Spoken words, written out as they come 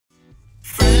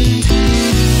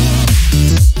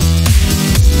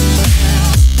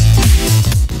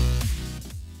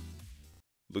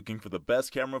Looking for the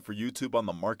best camera for YouTube on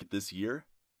the market this year?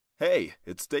 Hey,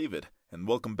 it's David, and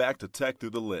welcome back to Tech Through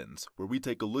the Lens, where we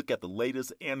take a look at the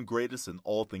latest and greatest in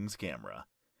all things camera.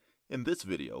 In this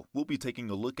video, we'll be taking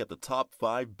a look at the top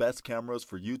 5 best cameras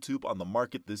for YouTube on the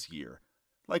market this year.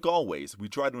 Like always, we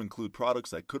try to include products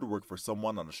that could work for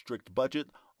someone on a strict budget,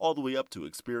 all the way up to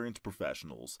experienced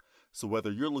professionals. So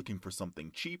whether you're looking for something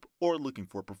cheap or looking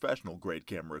for professional-grade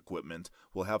camera equipment,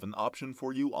 we'll have an option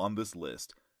for you on this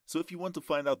list. So if you want to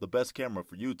find out the best camera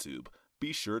for YouTube,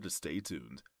 be sure to stay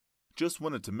tuned. Just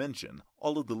wanted to mention,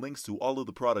 all of the links to all of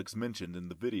the products mentioned in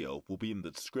the video will be in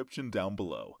the description down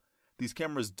below. These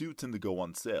cameras do tend to go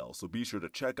on sale, so be sure to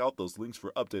check out those links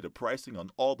for updated pricing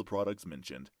on all the products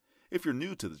mentioned. If you're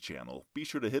new to the channel, be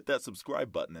sure to hit that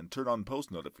subscribe button and turn on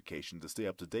post notifications to stay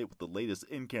up to date with the latest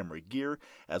in-camera gear,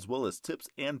 as well as tips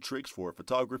and tricks for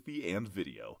photography and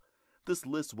video. This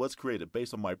list was created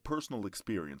based on my personal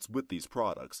experience with these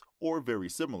products, or very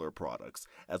similar products,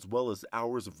 as well as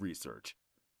hours of research.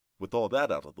 With all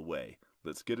that out of the way,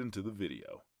 let's get into the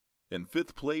video. In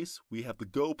 5th place, we have the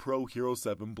GoPro Hero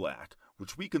 7 Black,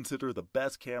 which we consider the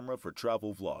best camera for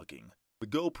travel vlogging. The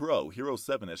GoPro Hero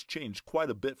 7 has changed quite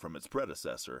a bit from its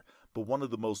predecessor, but one of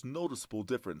the most noticeable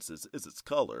differences is its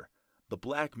color. The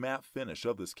black matte finish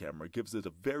of this camera gives it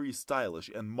a very stylish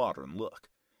and modern look.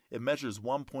 It measures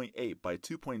 1.8 by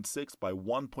 2.6 by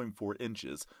 1.4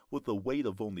 inches with a weight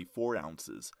of only 4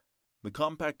 ounces. The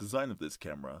compact design of this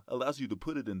camera allows you to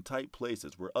put it in tight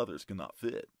places where others cannot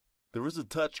fit. There is a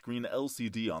touchscreen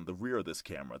LCD on the rear of this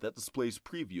camera that displays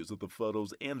previews of the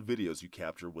photos and videos you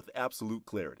capture with absolute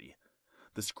clarity.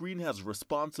 The screen has a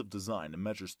responsive design and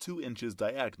measures 2 inches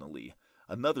diagonally.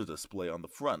 Another display on the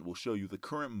front will show you the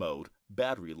current mode,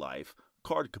 battery life,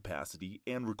 card capacity,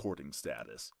 and recording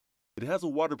status. It has a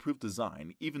waterproof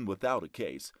design even without a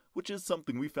case, which is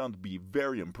something we found to be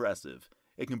very impressive.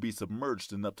 It can be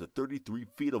submerged in up to 33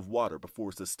 feet of water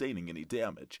before sustaining any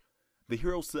damage. The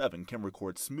Hero 7 can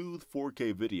record smooth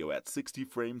 4K video at 60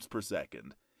 frames per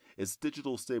second. Its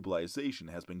digital stabilization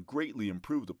has been greatly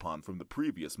improved upon from the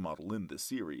previous model in this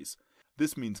series.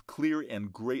 This means clear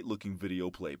and great-looking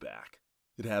video playback.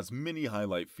 It has many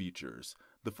highlight features,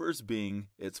 the first being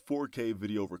its 4K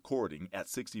video recording at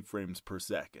 60 frames per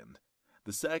second.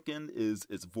 The second is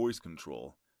its voice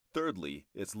control. Thirdly,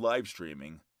 its live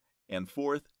streaming. And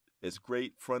fourth, its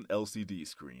great front LCD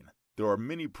screen. There are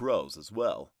many pros as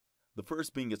well. The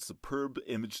first being its superb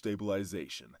image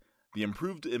stabilization. The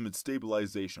improved image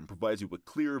stabilization provides you with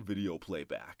clear video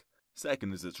playback.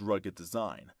 Second is its rugged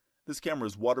design. This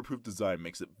camera's waterproof design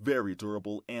makes it very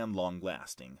durable and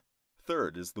long-lasting.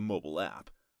 Third is the mobile app.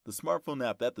 The smartphone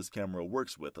app that this camera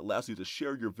works with allows you to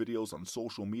share your videos on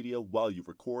social media while you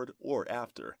record or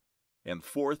after. And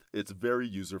fourth, it's very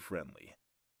user-friendly.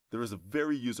 There is a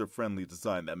very user-friendly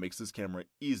design that makes this camera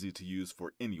easy to use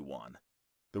for anyone.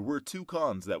 There were 2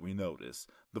 cons that we noticed.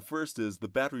 The first is the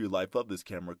battery life of this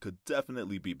camera could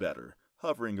definitely be better,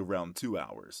 hovering around 2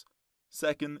 hours.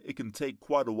 Second, it can take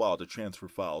quite a while to transfer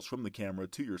files from the camera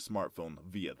to your smartphone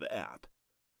via the app.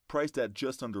 Priced at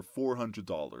just under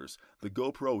 $400, the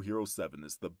GoPro Hero 7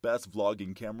 is the best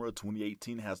vlogging camera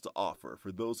 2018 has to offer for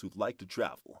those who like to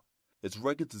travel. Its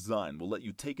rugged design will let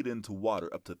you take it into water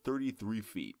up to 33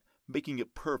 feet, making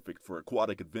it perfect for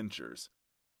aquatic adventures.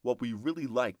 While we really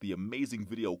like the amazing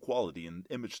video quality and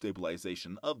image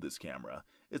stabilization of this camera,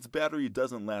 its battery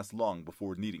doesn't last long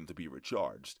before needing to be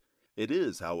recharged. It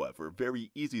is, however,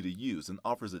 very easy to use and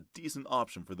offers a decent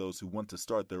option for those who want to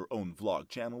start their own vlog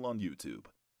channel on YouTube.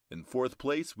 In 4th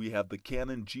place, we have the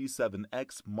Canon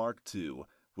G7X Mark II,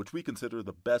 which we consider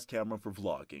the best camera for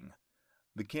vlogging.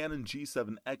 The Canon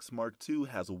G7X Mark II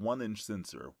has a 1-inch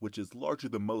sensor, which is larger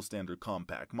than most standard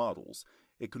compact models.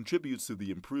 It contributes to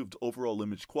the improved overall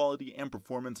image quality and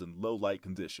performance in low light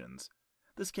conditions.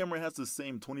 This camera has the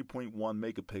same 20.1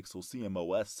 megapixel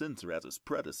CMOS sensor as its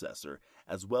predecessor,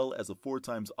 as well as a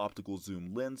 4x optical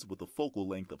zoom lens with a focal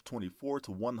length of 24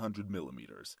 to 100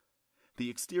 millimeters. The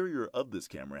exterior of this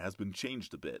camera has been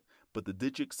changed a bit, but the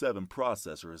Digic 7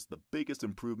 processor is the biggest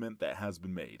improvement that has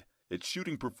been made. Its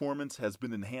shooting performance has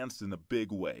been enhanced in a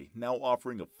big way, now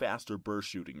offering a faster burst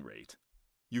shooting rate.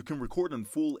 You can record in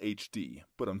full HD,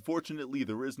 but unfortunately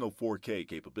there is no 4K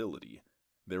capability.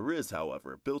 There is,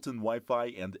 however, built-in Wi-Fi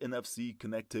and NFC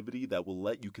connectivity that will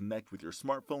let you connect with your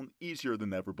smartphone easier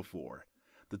than ever before.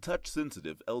 The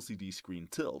touch-sensitive LCD screen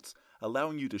tilts,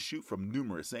 allowing you to shoot from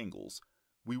numerous angles.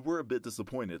 We were a bit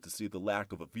disappointed to see the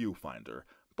lack of a viewfinder,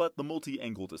 but the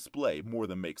multi-angle display more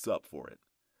than makes up for it.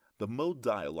 The mode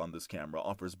dial on this camera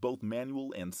offers both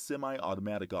manual and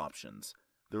semi-automatic options.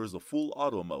 There is a full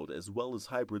auto mode as well as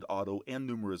hybrid auto and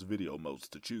numerous video modes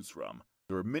to choose from.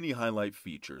 There are many highlight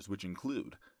features which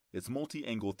include its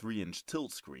multi-angle 3-inch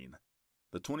tilt screen,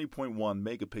 the 20.1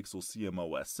 megapixel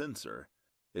CMOS sensor,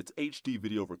 its HD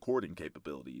video recording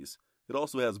capabilities. It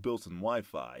also has built-in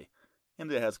Wi-Fi, and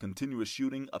it has continuous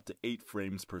shooting up to 8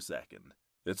 frames per second.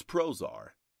 Its pros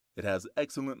are, it has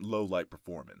excellent low-light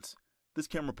performance. This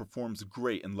camera performs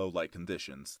great in low-light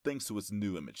conditions thanks to its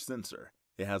new image sensor.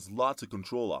 It has lots of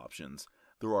control options.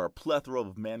 There are a plethora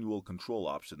of manual control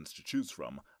options to choose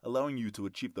from, allowing you to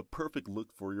achieve the perfect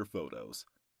look for your photos.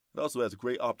 It also has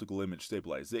great optical image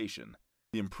stabilization.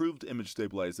 The improved image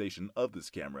stabilization of this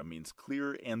camera means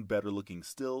clearer and better looking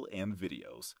still and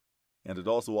videos. And it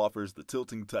also offers the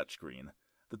tilting touchscreen.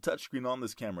 The touchscreen on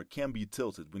this camera can be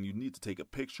tilted when you need to take a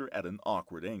picture at an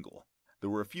awkward angle.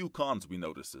 There were a few cons we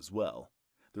noticed as well.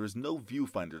 There is no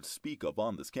viewfinder to speak of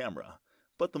on this camera,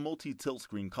 but the multi-tilt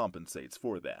screen compensates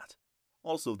for that.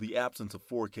 Also, the absence of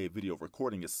 4K video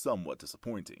recording is somewhat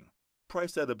disappointing.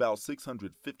 Priced at about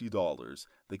 $650,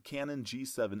 the Canon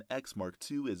G7X Mark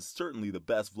II is certainly the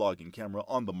best vlogging camera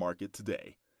on the market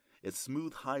today. Its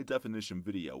smooth high-definition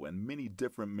video and many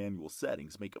different manual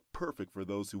settings make it perfect for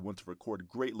those who want to record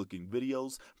great-looking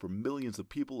videos for millions of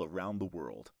people around the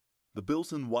world. The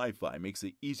built-in Wi-Fi makes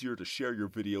it easier to share your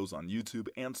videos on YouTube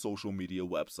and social media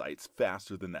websites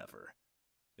faster than ever.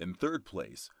 In third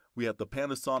place, we have the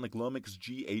Panasonic LUMIX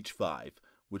GH5,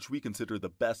 which we consider the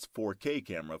best 4K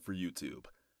camera for YouTube.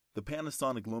 The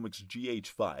Panasonic LUMIX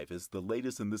GH5 is the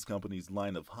latest in this company's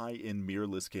line of high-end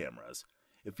mirrorless cameras.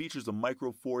 It features a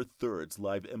micro four thirds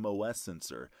live MOS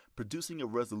sensor, producing a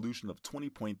resolution of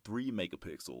 20.3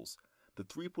 megapixels. The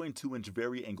 3.2-inch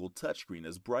vari-angled touchscreen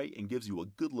is bright and gives you a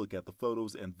good look at the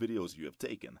photos and videos you have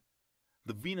taken.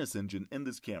 The Venus engine in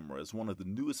this camera is one of the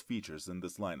newest features in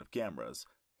this line of cameras,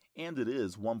 and it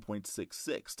is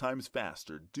 1.66 times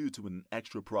faster due to an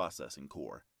extra processing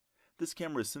core. This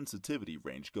camera's sensitivity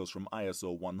range goes from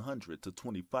ISO 100 to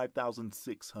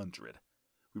 25,600.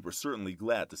 We were certainly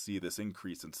glad to see this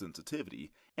increase in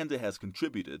sensitivity, and it has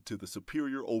contributed to the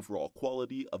superior overall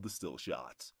quality of the still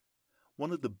shots.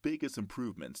 One of the biggest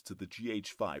improvements to the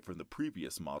GH5 from the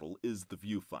previous model is the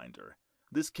viewfinder.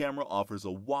 This camera offers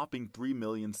a whopping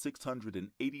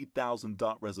 3,680,000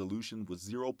 dot resolution with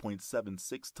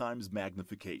 0.76 times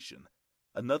magnification.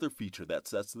 Another feature that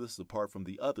sets this apart from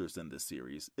the others in this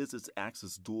series is its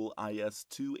Axis Dual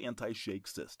IS-2 anti-shake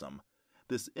system.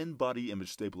 This in-body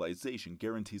image stabilization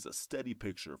guarantees a steady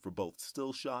picture for both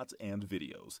still shots and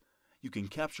videos. You can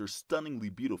capture stunningly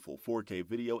beautiful 4K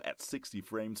video at 60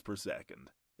 frames per second.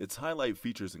 Its highlight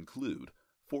features include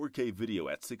 4K video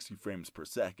at 60 frames per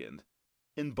second,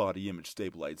 in-body image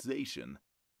stabilization,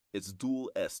 its dual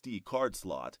SD card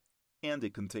slot, and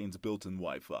it contains built-in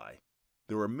Wi-Fi.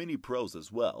 There are many pros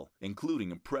as well,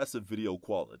 including impressive video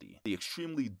quality. The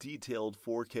extremely detailed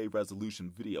 4K resolution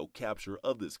video capture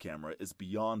of this camera is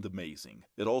beyond amazing.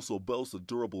 It also boasts a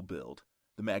durable build.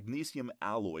 The magnesium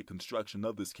alloy construction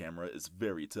of this camera is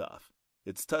very tough.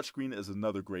 Its touchscreen is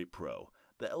another great pro.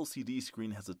 The LCD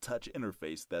screen has a touch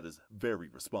interface that is very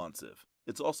responsive.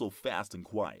 It's also fast and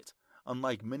quiet.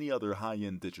 Unlike many other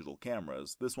high-end digital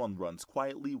cameras, this one runs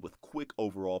quietly with quick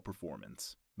overall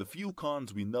performance. The few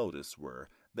cons we noticed were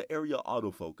the area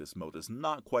autofocus mode is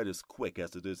not quite as quick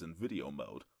as it is in video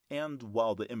mode, and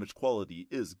while the image quality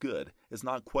is good, it's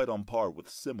not quite on par with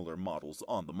similar models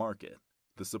on the market.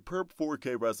 The superb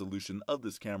 4K resolution of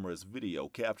this camera's video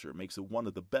capture makes it one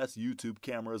of the best YouTube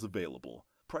cameras available.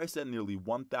 Priced at nearly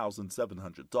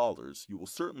 $1,700, you will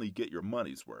certainly get your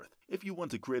money's worth. If you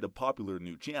want to create a popular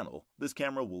new channel, this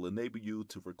camera will enable you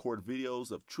to record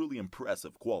videos of truly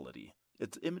impressive quality.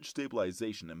 Its image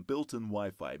stabilization and built-in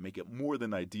Wi-Fi make it more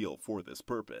than ideal for this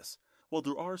purpose. While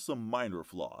there are some minor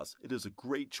flaws, it is a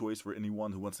great choice for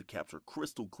anyone who wants to capture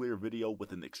crystal clear video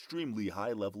with an extremely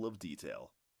high level of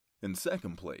detail. In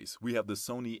second place, we have the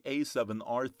Sony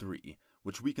a7R III,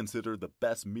 which we consider the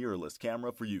best mirrorless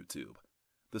camera for YouTube.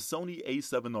 The Sony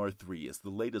a7R III is the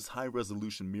latest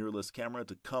high-resolution mirrorless camera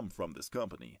to come from this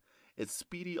company. Its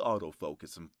speedy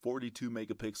autofocus and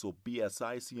 42-megapixel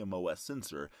BSI CMOS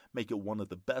sensor make it one of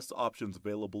the best options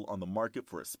available on the market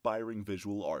for aspiring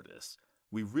visual artists.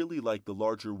 We really like the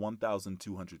larger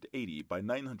 1280 by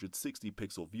 960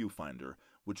 pixel viewfinder,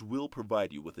 which will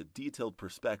provide you with a detailed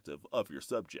perspective of your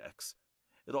subjects.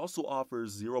 It also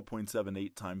offers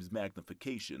 0.78 times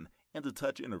magnification and a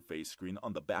touch interface screen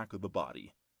on the back of the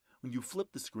body. When you flip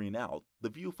the screen out,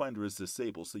 the viewfinder is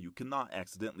disabled so you cannot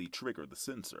accidentally trigger the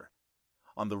sensor.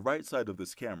 On the right side of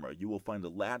this camera, you will find a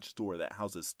latch door that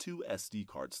houses 2 SD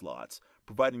card slots,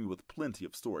 providing you with plenty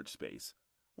of storage space.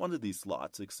 One of these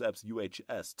slots accepts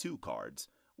UHS-2 cards,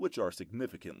 which are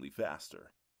significantly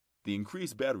faster. The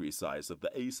increased battery size of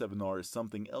the A7R is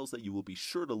something else that you will be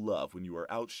sure to love when you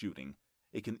are out shooting.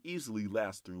 It can easily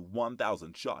last through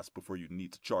 1,000 shots before you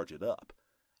need to charge it up.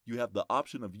 You have the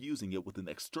option of using it with an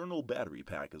external battery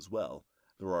pack as well.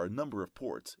 There are a number of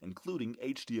ports, including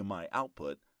HDMI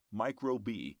output, micro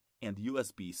B, and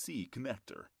USB-C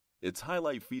connector. Its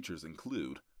highlight features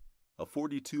include a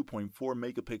 42.4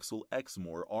 megapixel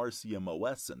Exmor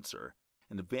RCMOS sensor,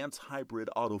 an advanced hybrid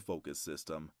autofocus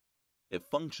system. It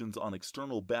functions on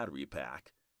external battery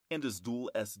pack, and is dual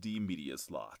SD media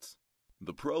slots.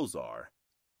 The pros are: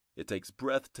 it takes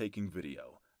breathtaking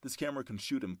video. This camera can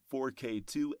shoot in 4K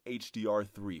to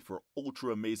HDR3 for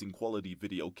ultra amazing quality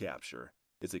video capture.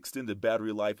 Its extended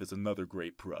battery life is another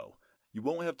great pro. You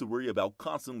won't have to worry about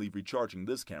constantly recharging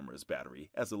this camera's battery,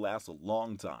 as it lasts a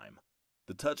long time.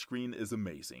 The touchscreen is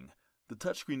amazing. The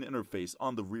touchscreen interface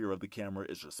on the rear of the camera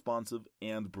is responsive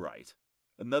and bright.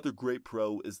 Another great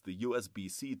pro is the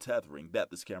USB-C tethering that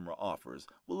this camera offers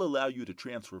will allow you to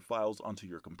transfer files onto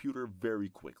your computer very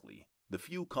quickly. The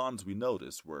few cons we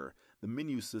noticed were the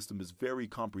menu system is very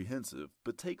comprehensive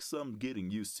but takes some getting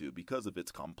used to because of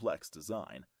its complex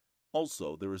design.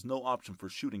 Also, there is no option for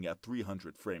shooting at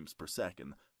 300 frames per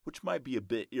second, which might be a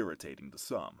bit irritating to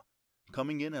some.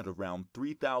 Coming in at around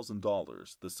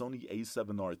 $3,000, the Sony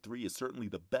a7R III is certainly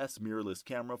the best mirrorless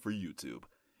camera for YouTube.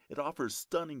 It offers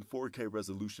stunning 4K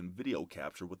resolution video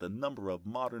capture with a number of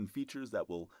modern features that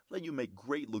will let you make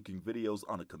great-looking videos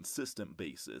on a consistent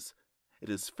basis. It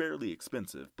is fairly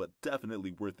expensive, but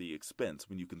definitely worth the expense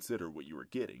when you consider what you are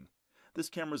getting. This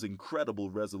camera's incredible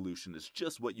resolution is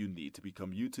just what you need to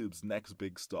become YouTube's next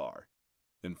big star.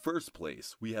 In first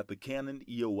place, we have the Canon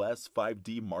EOS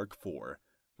 5D Mark IV,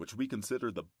 which we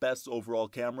consider the best overall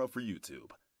camera for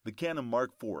YouTube. The Canon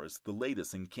Mark IV is the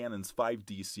latest in Canon's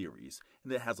 5D series,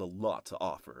 and it has a lot to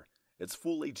offer. Its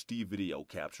full HD video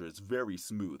capture is very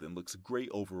smooth and looks great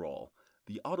overall.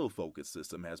 The autofocus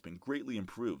system has been greatly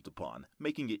improved upon,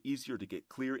 making it easier to get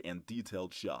clear and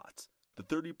detailed shots. The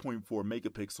 30.4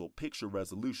 megapixel picture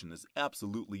resolution is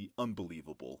absolutely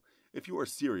unbelievable. If you are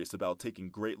serious about taking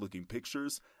great-looking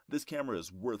pictures, this camera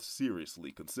is worth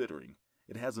seriously considering.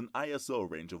 It has an ISO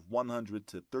range of 100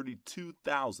 to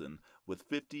 32,000 with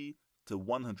 50 to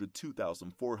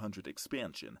 102,400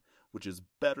 expansion, which is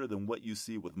better than what you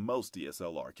see with most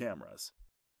DSLR cameras.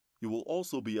 You will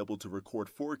also be able to record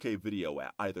 4K video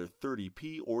at either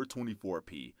 30p or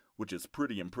 24p, which is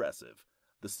pretty impressive.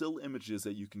 The still images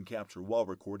that you can capture while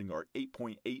recording are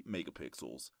 8.8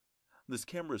 megapixels. This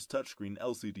camera's touchscreen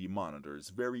LCD monitor is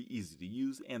very easy to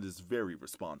use and is very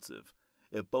responsive.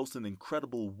 It boasts an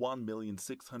incredible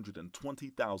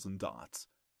 1,620,000 dots.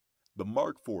 The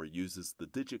Mark IV uses the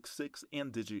Digic 6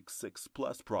 and Digic 6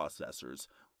 Plus processors,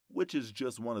 which is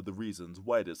just one of the reasons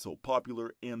why it is so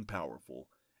popular and powerful.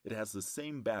 It has the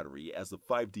same battery as the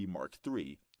 5D Mark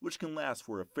III, which can last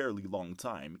for a fairly long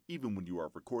time even when you are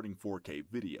recording 4K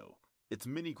video. Its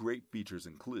many great features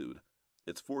include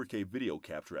its 4K video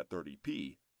capture at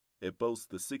 30p, it boasts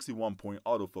the 61-point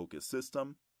autofocus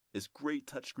system, its great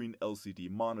touchscreen LCD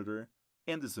monitor,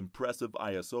 and its impressive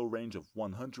ISO range of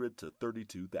 100 to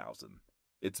 32,000.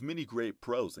 Its many great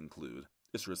pros include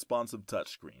its responsive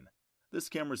touchscreen. This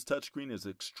camera's touchscreen is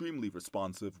extremely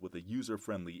responsive with a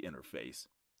user-friendly interface.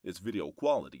 Its video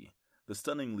quality. The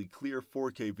stunningly clear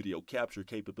 4K video capture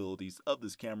capabilities of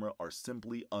this camera are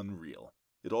simply unreal.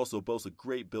 It also boasts a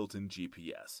great built-in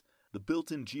GPS. The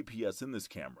built-in GPS in this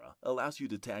camera allows you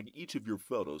to tag each of your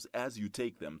photos as you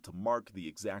take them to mark the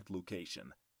exact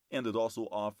location. And it also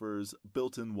offers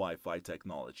built-in Wi-Fi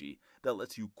technology that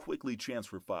lets you quickly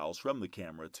transfer files from the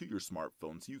camera to your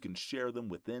smartphone so you can share them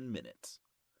within minutes.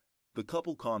 The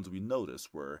couple cons we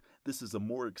noticed were this is a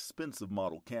more expensive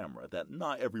model camera that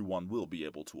not everyone will be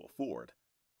able to afford.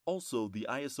 Also, the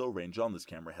ISO range on this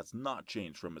camera has not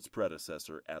changed from its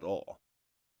predecessor at all.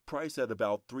 Priced at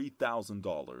about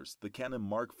 $3,000, the Canon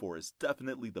Mark IV is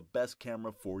definitely the best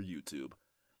camera for YouTube.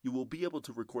 You will be able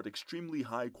to record extremely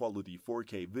high-quality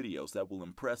 4K videos that will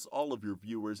impress all of your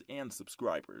viewers and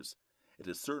subscribers. It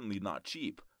is certainly not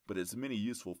cheap, but its many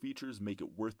useful features make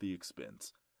it worth the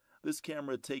expense. This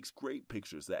camera takes great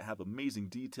pictures that have amazing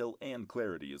detail and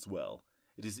clarity as well.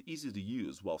 It is easy to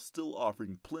use while still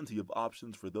offering plenty of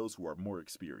options for those who are more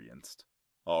experienced.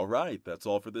 Alright, that's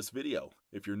all for this video.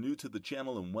 If you're new to the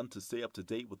channel and want to stay up to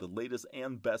date with the latest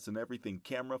and best in everything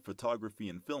camera, photography,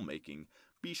 and filmmaking,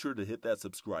 be sure to hit that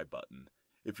subscribe button.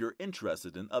 If you're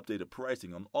interested in updated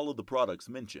pricing on all of the products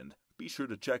mentioned, be sure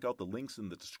to check out the links in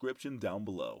the description down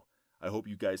below. I hope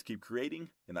you guys keep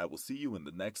creating, and I will see you in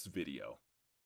the next video.